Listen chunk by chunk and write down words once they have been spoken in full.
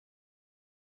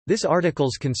This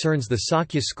articles concerns the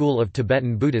Sakya school of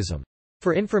Tibetan Buddhism.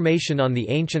 For information on the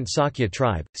ancient Sakya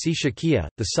tribe, see Shakya,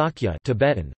 the Sakya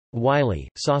Tibetan, Wylie,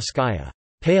 Saskaya,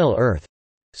 Pale Earth.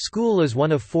 School is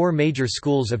one of four major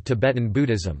schools of Tibetan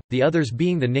Buddhism, the others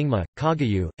being the Nyingma,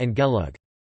 Kagyu, and Gelug.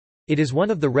 It is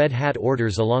one of the Red Hat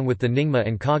orders along with the Nyingma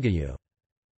and Kagyu.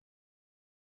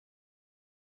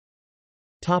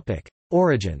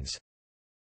 Origins.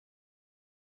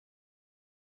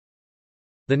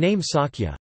 The name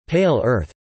Sakya, Pale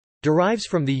Earth, derives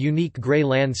from the unique grey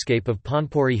landscape of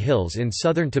Panpori Hills in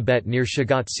southern Tibet near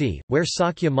Shagatsi, where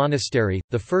Sakya Monastery,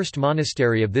 the first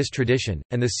monastery of this tradition,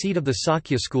 and the seat of the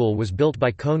Sakya school was built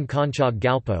by Kon Konchog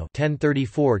Galpo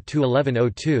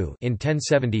 (1034–1102) in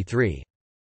 1073.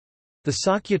 The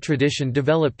Sakya tradition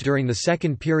developed during the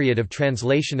second period of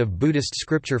translation of Buddhist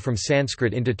scripture from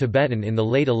Sanskrit into Tibetan in the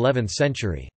late 11th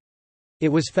century.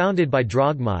 It was founded by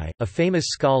Drogmai, a famous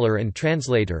scholar and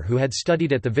translator who had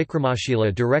studied at the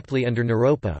Vikramashila directly under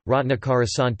Naropa,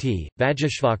 Ratnakarasanti,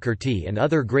 Vajeshvakirti and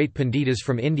other great panditas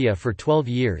from India for 12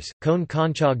 years. Kon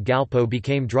Konchog Galpo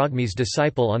became Drogmi's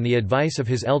disciple on the advice of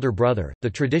his elder brother. The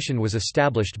tradition was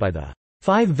established by the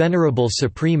five venerable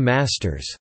supreme masters,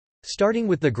 starting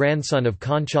with the grandson of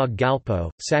Konchog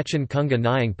Galpo, Sachin Kunga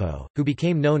Nyingpo, who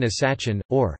became known as Sachin,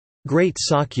 or Great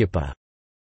Sakyapa.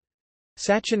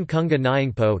 Sachin Kunga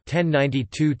Nyingpo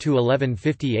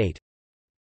 (1092–1158),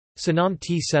 Sanam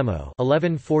T. Semo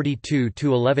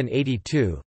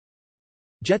 (1142–1182),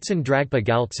 Jetsun Dragpa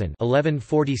Galtsen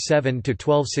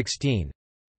 (1147–1216),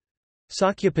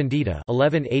 Sakya Pandita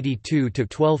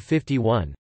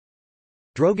 (1182–1251),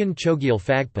 Drogon Chogyal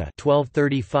Phagpa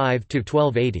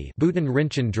 (1235–1280), Bhutan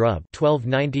Rinchen Drub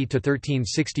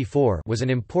 (1290–1364) was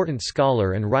an important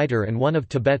scholar and writer and one of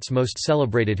Tibet's most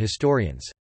celebrated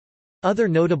historians. Other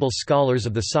notable scholars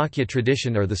of the Sakya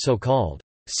tradition are the so-called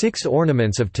Six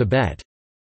Ornaments of Tibet,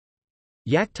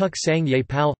 Yaktuk Sangye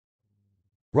Pal,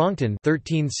 Rongtan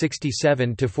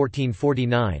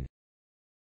 (1367–1449),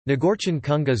 Ngorchen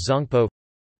Kunga Zongpo,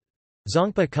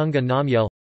 Zongpa Kunga Namgyel,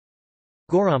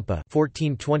 Gorampa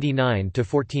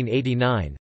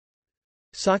 (1429–1489),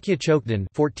 Sakya Chokden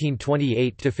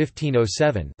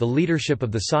 (1428–1507). The leadership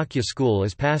of the Sakya school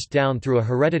is passed down through a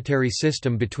hereditary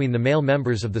system between the male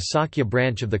members of the Sakya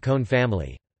branch of the Kon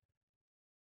family.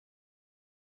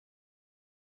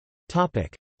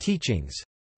 Topic: Teachings.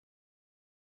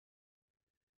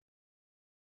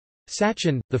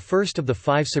 Sachin, the first of the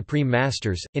five supreme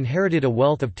masters, inherited a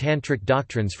wealth of tantric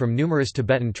doctrines from numerous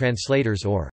Tibetan translators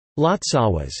or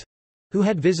Lotsawas, who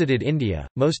had visited India,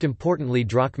 most importantly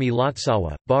Drachmi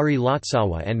Lotsawa, Bari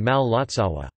Lotsawa and Mal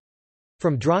Lotsawa.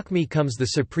 From Drachmi comes the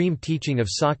supreme teaching of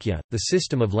Sakya, the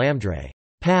system of Lamdre,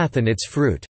 path and its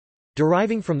fruit,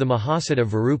 deriving from the Mahasiddha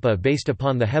Virupa based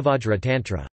upon the Hevajra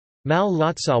Tantra. Mal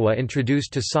Lotsawa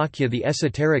introduced to Sakya the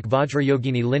esoteric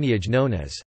Vajrayogini lineage known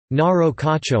as Naro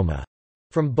Kachoma.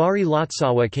 From Bari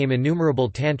Lotsawa came innumerable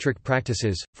tantric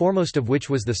practices, foremost of which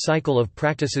was the cycle of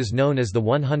practices known as the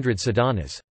 100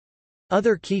 sadhanas.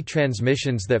 Other key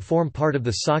transmissions that form part of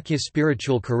the Sakya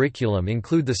spiritual curriculum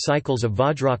include the cycles of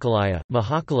Vajrakalaya,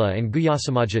 Mahakala and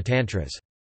Guyasamaja Tantras.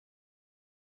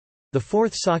 The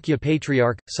fourth Sakya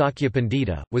patriarch, Sakya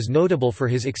Pandita, was notable for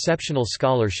his exceptional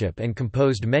scholarship and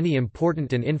composed many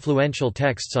important and influential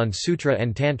texts on sutra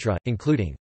and tantra,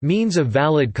 including Means of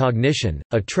Valid Cognition,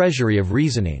 A Treasury of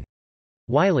Reasoning,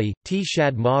 Wylie, T.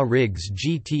 Shad Ma Riggs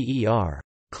Gter.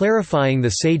 Clarifying the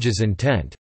Sage's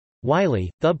Intent, Wylie,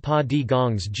 Thub Pa Di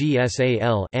Gongs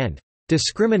Gsal, and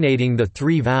Discriminating the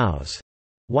Three Vows,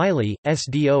 Wylie,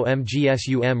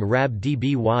 Sdomgsum Rab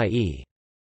Dbye.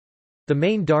 The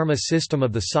main Dharma system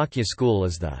of the Sakya school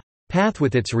is the path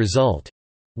with its result,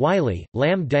 Wylie,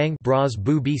 Lam Dang Bras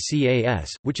Bu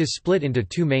Bcas, which is split into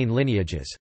two main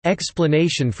lineages.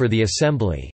 Explanation for the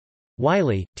Assembly,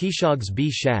 Wylie, Tishogs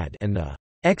B. Shad, and the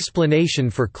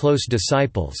Explanation for Close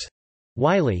Disciples,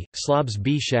 Wylie, Slobs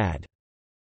B. Shad.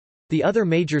 The other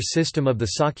major system of the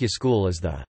Sakya school is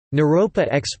the Naropa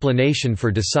Explanation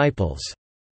for Disciples,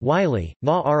 Wylie,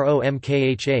 Na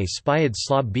Romkha Spyad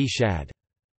Slob B. Shad.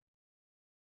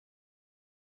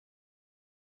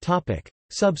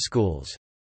 Subschools.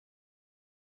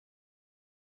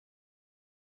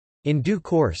 In due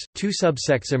course, two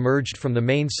subsects emerged from the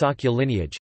main Sakya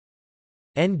lineage.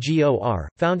 Ngor,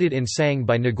 founded in Sang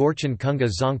by Ngorchen Kunga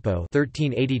Zongpo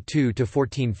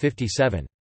 (1382–1457).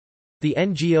 The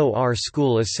Ngor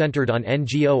school is centered on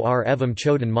Ngor Evam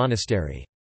Choden Monastery.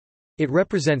 It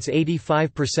represents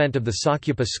 85% of the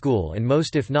Sakyapa school, and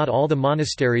most if not all the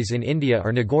monasteries in India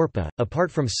are Nagorpa,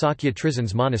 apart from Sakya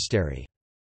Trizan's monastery.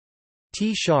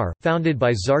 Shar, founded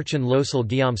by Zarchan Losal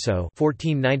Gyamtso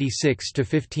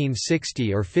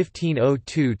 (1496–1560) or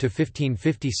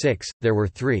 1502–1556. There were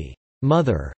 3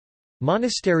 mother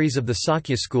monasteries of the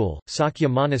Sakya school: Sakya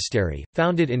Monastery,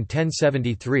 founded in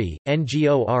 1073,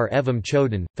 Ngor Evam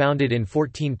Chodan, founded in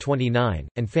 1429,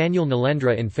 and Phanyul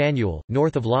Nalendra in Phanyul,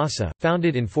 north of Lhasa,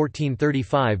 founded in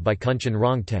 1435 by Kunchen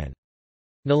Rongten.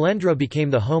 Nalendra became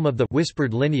the home of the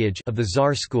whispered lineage of the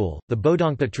Tsar school. The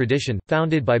Bodongpa tradition,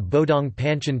 founded by Bodong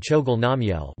Panchen Chogyal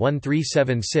Namgyel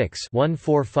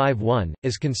 (1376–1451),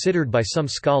 is considered by some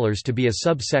scholars to be a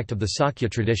subsect of the Sakya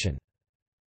tradition.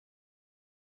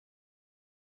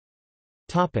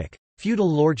 Feudal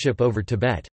lordship over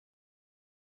Tibet.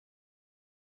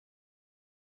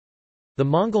 The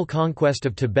Mongol conquest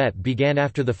of Tibet began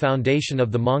after the foundation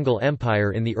of the Mongol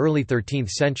Empire in the early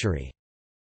 13th century.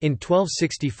 In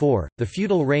 1264, the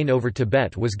feudal reign over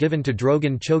Tibet was given to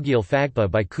Drogon Chogyal Phagpa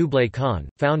by Kublai Khan,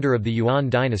 founder of the Yuan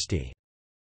dynasty.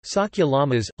 Sakya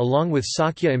Lamas, along with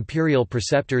Sakya imperial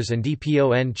preceptors and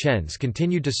Dpon Chens,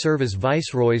 continued to serve as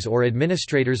viceroys or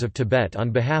administrators of Tibet on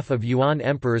behalf of Yuan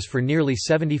emperors for nearly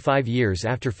 75 years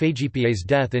after Feijiepei's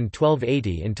death in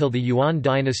 1280 until the Yuan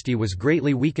dynasty was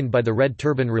greatly weakened by the Red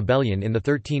Turban Rebellion in the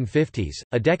 1350s,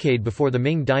 a decade before the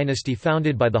Ming dynasty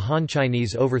founded by the Han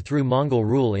Chinese overthrew Mongol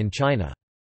rule in China.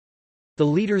 The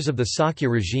leaders of the Sakya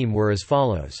regime were as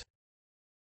follows.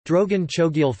 Drogon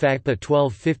Chogyal Phagpa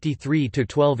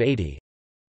 1253–1280,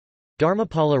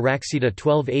 Dharmapala Raksita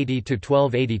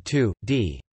 1280–1282,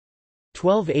 d.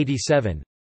 1287,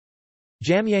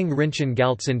 Jamyang Rinchen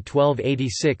Galtsen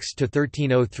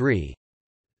 1286–1303,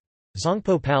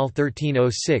 Zongpo Pal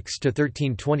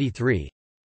 1306–1323,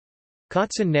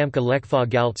 Kotsen Namka Lekfa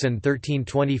Galtsen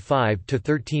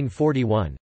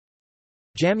 1325–1341,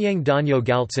 Jamyang Danyo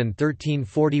Galtsen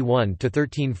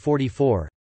 1341–1344,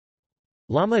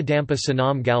 Lama Dampa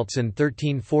Sanam Galtsen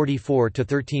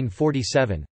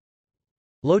 1344–1347,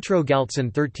 Lotro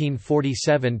Galtsen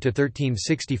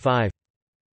 1347–1365.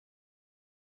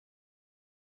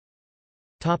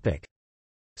 Topic: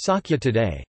 Sakya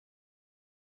today.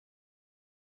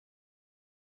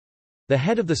 The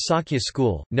head of the Sakya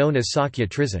school, known as Sakya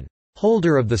Trizin,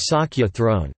 holder of the Sakya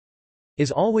throne,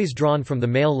 is always drawn from the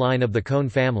male line of the Khon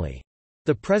family.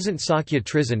 The present Sakya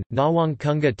Trizin, Nawang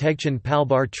Kunga Tegchen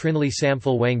Palbar Trinli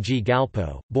Samphal Wangji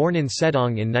Galpo, born in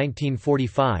Sedong in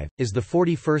 1945, is the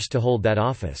 41st to hold that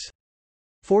office.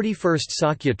 41st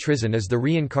Sakya Trizin is the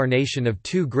reincarnation of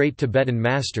 2 great Tibetan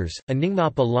masters, a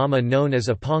Nyingmapa Lama known as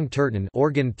Apong Turtan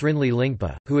Organ Thrinli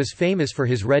Lingpa, who is famous for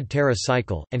his Red Tara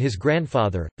cycle, and his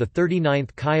grandfather, the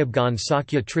 39th Khyabgan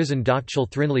Sakya Trizin Dokchul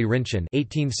Thrinli Rinchen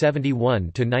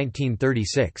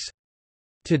 (1871–1936).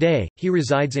 Today, he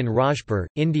resides in Rajpur,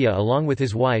 India along with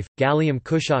his wife, Galiam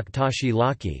Kushak Tashi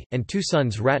Laki, and 2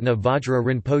 sons Ratna Vajra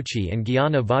Rinpoche and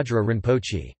Gyana Vajra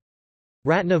Rinpoche.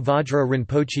 Ratna Vajra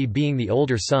Rinpoche, being the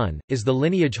older son, is the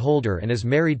lineage holder and is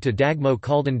married to Dagmo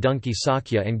Kaldan Dunki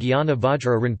Sakya, and Gyana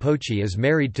Vajra Rinpoche is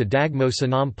married to Dagmo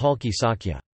Sanam Palki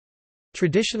Sakya.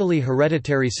 Traditionally,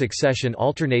 hereditary succession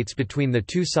alternates between the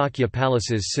 2 Sakya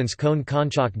palaces since Khon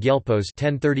Kanchak Gyelpo's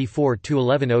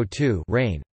 (1034–1102)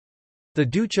 reign. The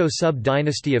Ducho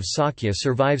sub-dynasty of Sakya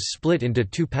survives split into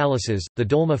 2 palaces, the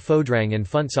Dolma Phodrang and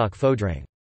Phuntsok Phodrang.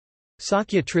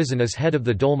 Sakya Trizin is head of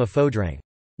the Dolma Phodrang.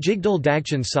 Jigdal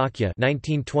Dagchen Sakya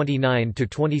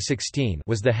 (1929–2016)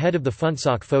 was the head of the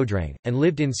Phuntsok Phodrang, and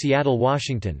lived in Seattle,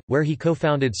 Washington, where he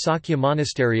co-founded Sakya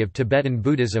Monastery of Tibetan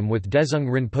Buddhism with Dezung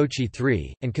Rinpoche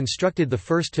III, and constructed the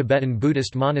first Tibetan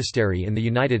Buddhist monastery in the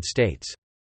United States.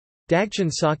 Dagchen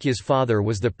Sakya's father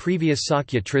was the previous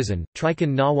Sakya Trizin,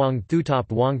 Trikan Nawang Thutop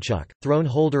Wangchuk, throne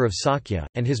holder of Sakya,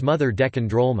 and his mother Dekhan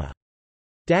Drolma.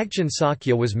 Dagchen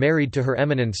Sakya was married to Her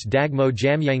Eminence Dagmo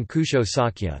Jamyang Kusho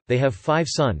Sakya. They have 5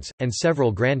 sons, and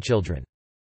several grandchildren.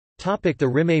 The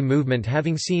Rimé movement.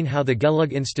 Having seen how the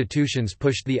Gelug institutions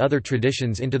pushed the other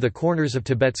traditions into the corners of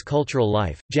Tibet's cultural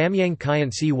life, Jamyang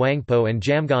Khyentse Wangpo and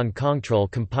Jamgon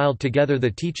Kongtrul compiled together the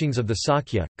teachings of the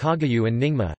Sakya, Kagyu and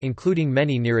Nyingma, including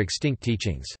many near-extinct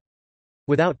teachings.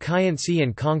 Without Khyentse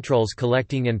and Kongtrul's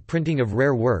collecting and printing of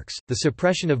rare works, the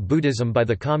suppression of Buddhism by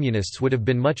the communists would have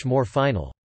been much more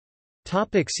final.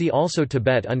 See also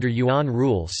Tibet under Yuan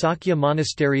rule, Sakya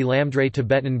Monastery, Lamdre,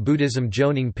 Tibetan Buddhism,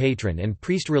 Joning patron and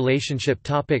priest relationship.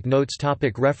 Notes.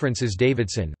 References.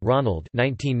 Davidson, Ronald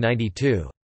 1992.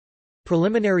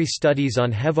 Preliminary Studies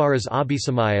on Hevaras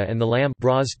Abhisamaya and the Lamb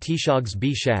Bras Tishogs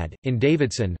B. Shad, in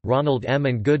Davidson, Ronald M.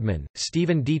 and Goodman,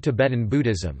 Stephen D. Tibetan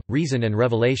Buddhism, Reason and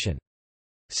Revelation.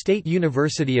 State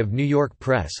University of New York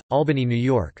Press, Albany, New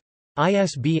York.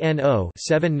 ISBN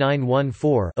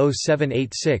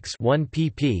 0-7914-0786-1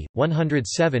 pp.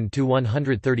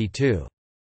 107–132.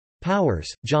 Powers,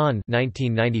 John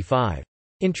 1995.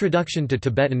 Introduction to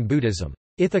Tibetan Buddhism.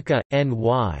 Ithaca,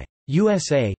 N.Y.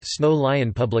 USA, Snow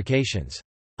Lion Publications.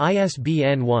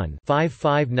 ISBN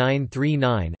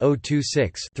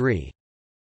 1-55939-026-3.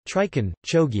 Trikan,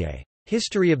 Chogye.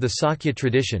 History of the Sakya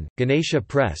Tradition, Ganesha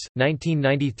Press,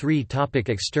 1993.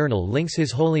 External links.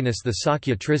 His Holiness the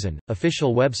Sakya Trizin,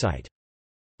 official website.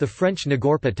 The French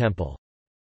Nagorpa Temple.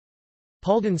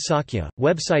 Palden Sakya,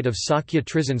 website of Sakya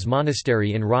Trizin's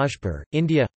monastery in Rajpur,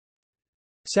 India.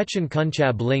 Sechin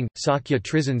Kunchab Ling, Sakya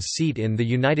Trizin's seat in the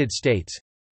United States.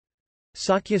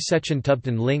 Sakya Sechin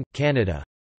Tubtan Ling, Canada.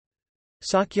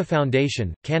 Sakya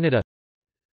Foundation, Canada.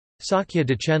 Sakya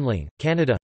Dechenling,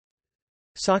 Canada.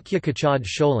 Sakya Kachad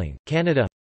Sholing, Canada.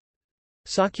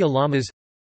 Sakya Lamas.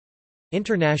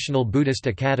 International Buddhist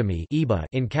Academy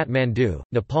in Kathmandu,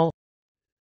 Nepal.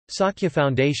 Sakya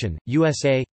Foundation,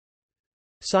 USA.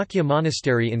 Sakya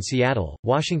Monastery in Seattle,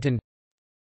 Washington.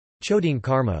 Choding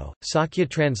Karmo, Sakya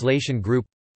Translation Group.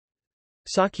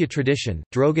 Sakya Tradition,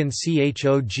 Drogan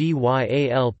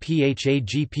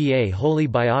Chogyalphagpa. Holy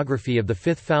biography of the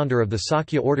fifth founder of the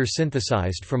Sakya order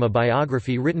synthesized from a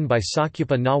biography written by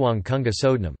Sakyapa Nawang Kunga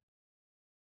Sodnam.